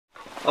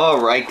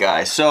Alright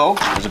guys, so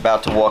I was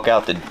about to walk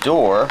out the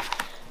door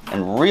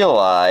and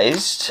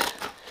realized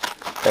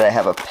that I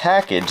have a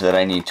package that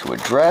I need to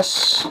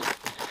address.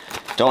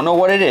 Don't know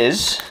what it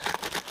is,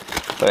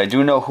 but I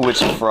do know who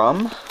it's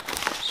from.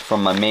 It's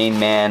from my main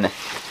man,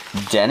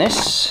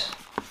 Dennis,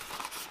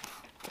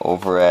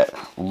 over at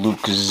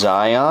Luke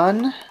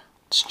Zion.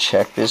 Let's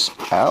check this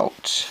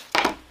out.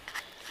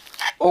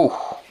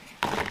 Oh,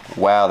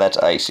 wow, that's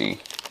icy.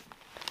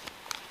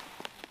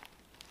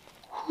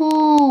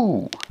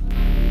 Whoo!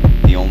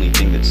 The only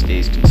thing that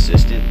stays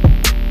consistent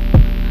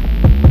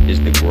is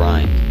the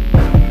grind.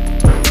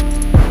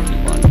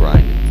 Keep on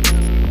grinding.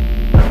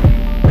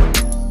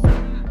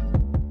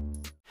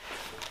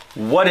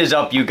 What is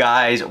up, you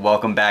guys?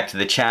 Welcome back to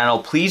the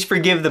channel. Please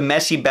forgive the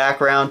messy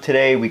background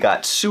today. We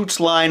got suits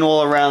lying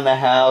all around the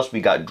house.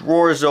 We got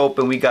drawers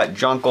open. We got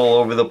junk all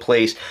over the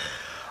place.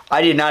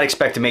 I did not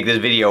expect to make this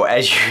video,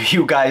 as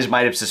you guys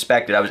might have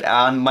suspected. I was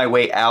on my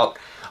way out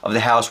of the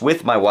house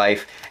with my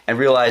wife and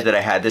realized that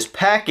I had this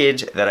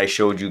package that I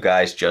showed you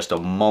guys just a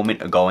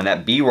moment ago in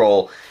that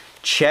B-roll.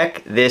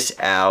 Check this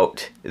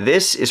out.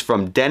 This is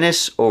from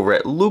Dennis over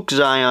at Luke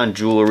Zion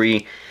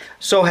Jewelry.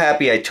 So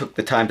happy I took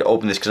the time to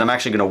open this because I'm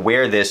actually going to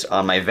wear this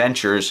on my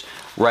ventures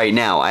right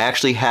now. I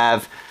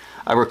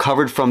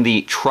recovered from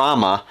the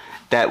trauma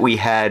that we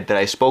had, that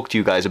I spoke to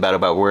you guys about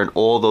wearing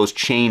all those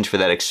chains for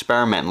that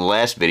experiment in the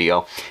last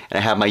video, and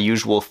I have my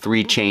usual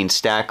 3-chain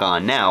stack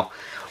on now.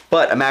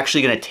 But I'm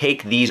actually going to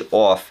take these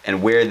off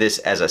and wear this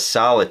as a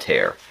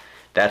solitaire.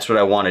 That's what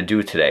I want to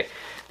do today.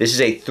 This is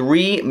a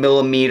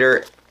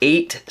 3mm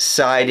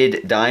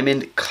 8-sided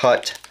diamond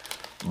cut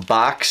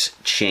box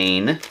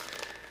chain.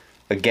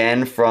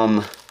 Again,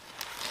 from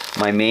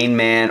my main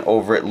man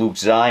over at Luke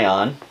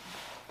Zion.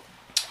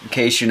 In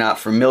case you're not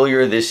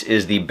familiar, this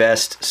is the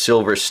best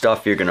silver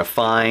stuff you're going to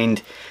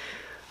find.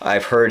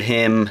 I've heard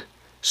him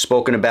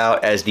spoken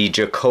about as the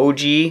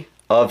Jaxxon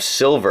of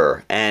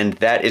silver, and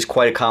that is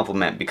quite a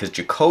compliment because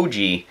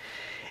Jaxxon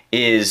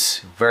is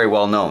very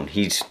well known.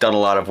 He's done a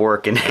lot of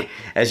work, and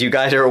as you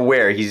guys are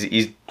aware,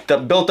 he's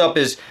built up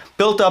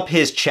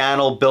his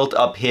channel, built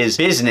up his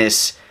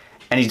business,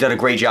 and he's done a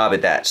great job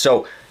at that.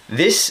 So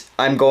this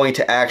I'm going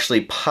to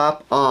actually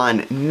pop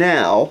on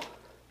now.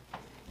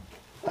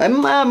 I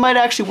might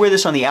actually wear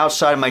this on the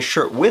outside of my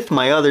shirt with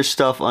my other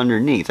stuff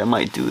underneath. I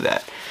might do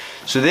that.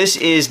 So this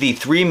is the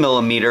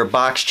 3mm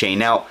box chain.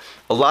 Now,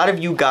 a lot of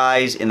you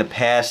guys in the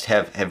past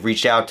have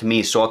reached out to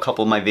me, saw a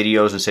couple of my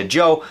videos and said,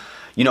 Joe,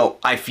 you know,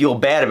 I feel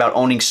bad about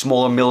owning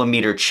smaller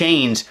millimeter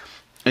chains.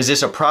 Is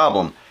this a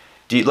problem?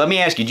 Let me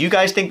ask you, do you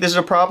guys think this is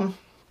a problem?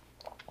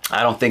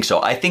 I don't think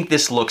so. I think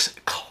this looks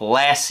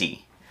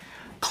classy.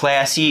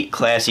 Classy,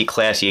 classy,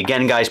 classy.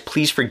 Again, guys,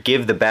 please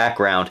forgive the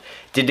background.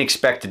 Didn't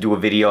expect to do a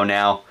video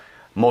now.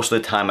 Most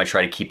of the time I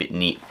try to keep it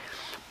neat.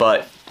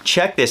 But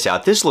check this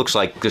out. This looks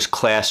like just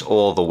class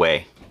all the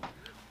way.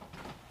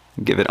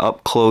 Give it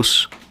up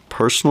close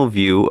personal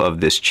view of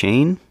this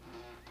chain.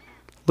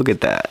 Look at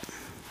that.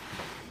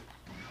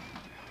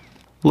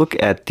 Look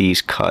at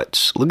these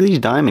cuts. Look at these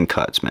diamond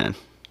cuts, man.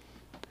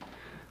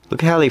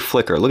 Look at how they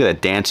flicker. Look at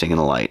that dancing in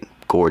the light.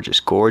 Gorgeous,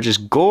 gorgeous,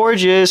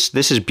 gorgeous.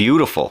 This is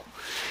beautiful.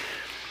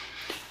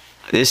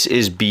 This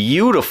is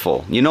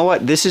beautiful. You know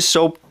what? This is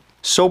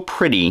so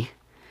pretty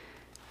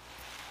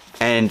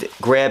and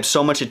grabs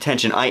so much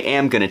attention. I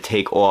am going to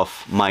take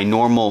off my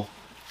normal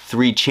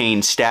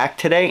 3-chain stack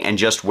today and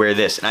just wear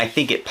this. And I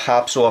think it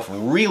pops off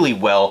really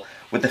well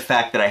with the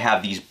fact that I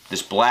have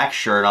this black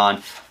shirt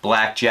on,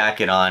 black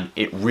jacket on.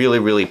 It really,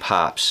 really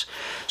pops.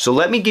 So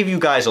let me give you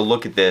guys a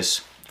look at this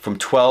from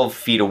 12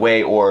 feet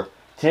away, or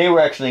today we're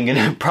actually going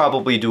to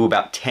probably do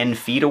about 10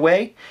 feet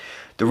away.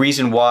 The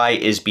reason why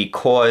is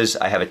because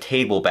I have a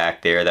table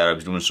back there that I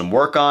was doing some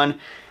work on,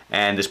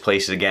 and this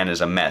place again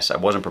is a mess. I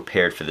wasn't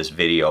prepared for this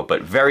video,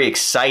 but very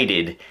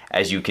excited,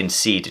 as you can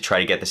see, to try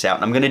to get this out.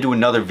 And I'm going to do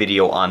another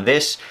video on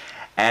this,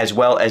 as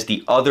well as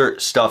the other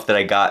stuff that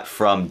I got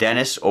from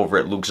Dennis over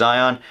at Luke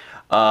Zion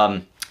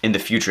in the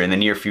future, in the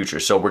near future.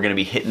 So we're going to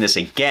be hitting this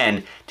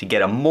again to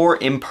get a more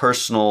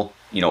impersonal,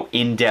 you know,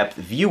 in-depth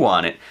view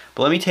on it.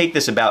 But let me take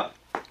this about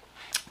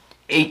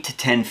 8 to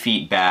 10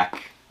 feet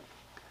back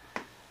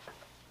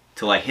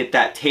till I hit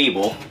that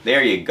table.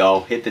 There you go,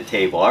 hit the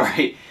table. All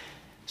right.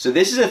 So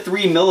this is a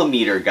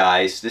 3mm,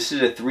 guys. This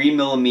is a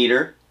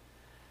 3mm,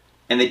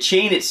 and the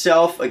chain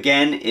itself,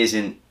 again, is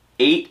an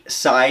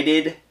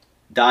 8-sided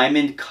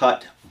diamond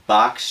cut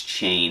box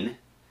chain.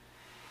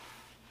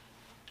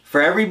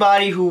 For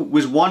everybody who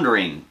was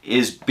wondering,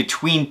 is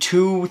between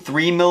 2,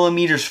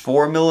 3mm,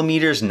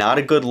 4mm not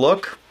a good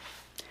look?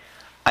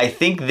 I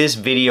think this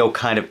video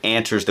kind of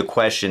answers the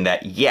question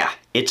that, yeah,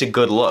 it's a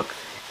good look.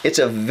 It's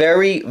a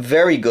very,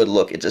 very good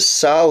look. It's a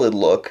solid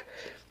look.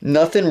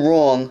 Nothing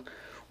wrong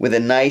with a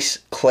nice,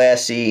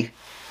 classy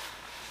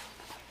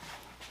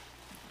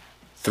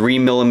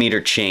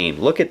 3mm chain.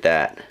 Look at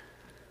that.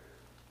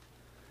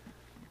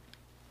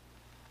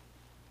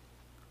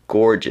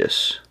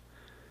 Gorgeous.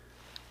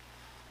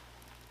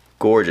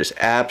 Gorgeous.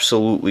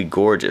 Absolutely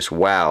gorgeous.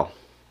 Wow.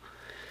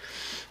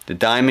 The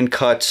diamond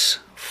cuts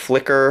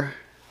flicker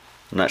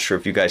I'm not sure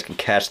if you guys can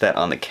catch that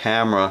on the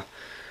camera.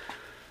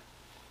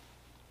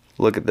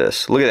 Look at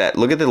this. Look at that.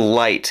 Look at the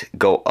light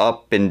go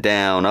up and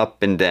down,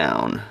 up and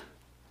down.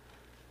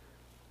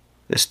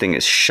 This thing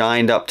is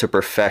shined up to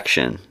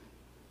perfection.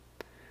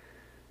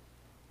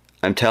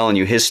 I'm telling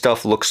you, his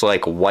stuff looks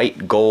like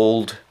white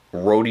gold,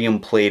 rhodium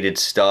plated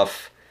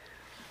stuff.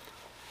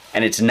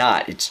 And it's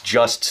not. It's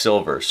just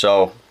silver.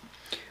 So,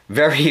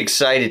 very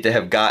excited to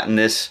have gotten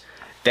this.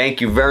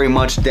 Thank you very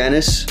much,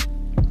 Dennis,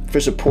 for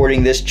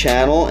supporting this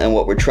channel and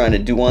what we're trying to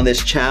do on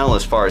this channel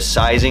as far as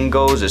sizing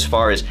goes, as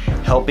far as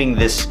helping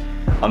this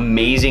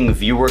amazing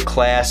viewer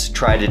class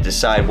try to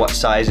decide what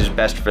size is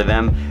best for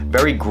them.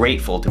 Very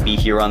grateful to be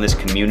here on this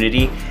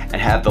community and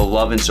have the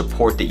love and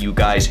support that you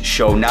guys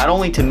show, not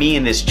only to me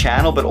in this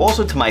channel, but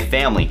also to my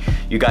family.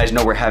 You guys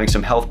know we're having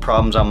some health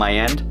problems on my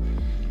end.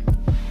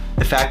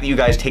 The fact that you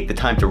guys take the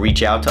time to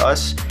reach out to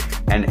us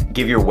and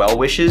give your well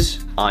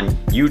wishes on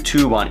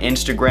YouTube, on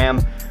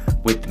Instagram,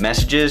 with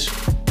messages,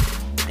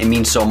 it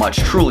means so much.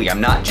 Truly,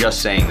 I'm not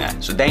just saying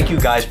that. So thank you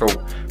guys for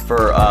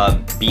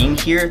being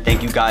here.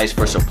 Thank you guys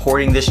for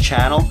supporting this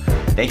channel.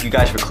 Thank you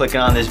guys for clicking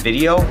on this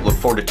video. Look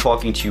forward to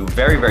talking to you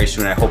very, very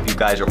soon. I hope you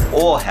guys are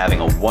all having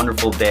a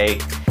wonderful day.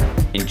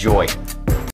 Enjoy.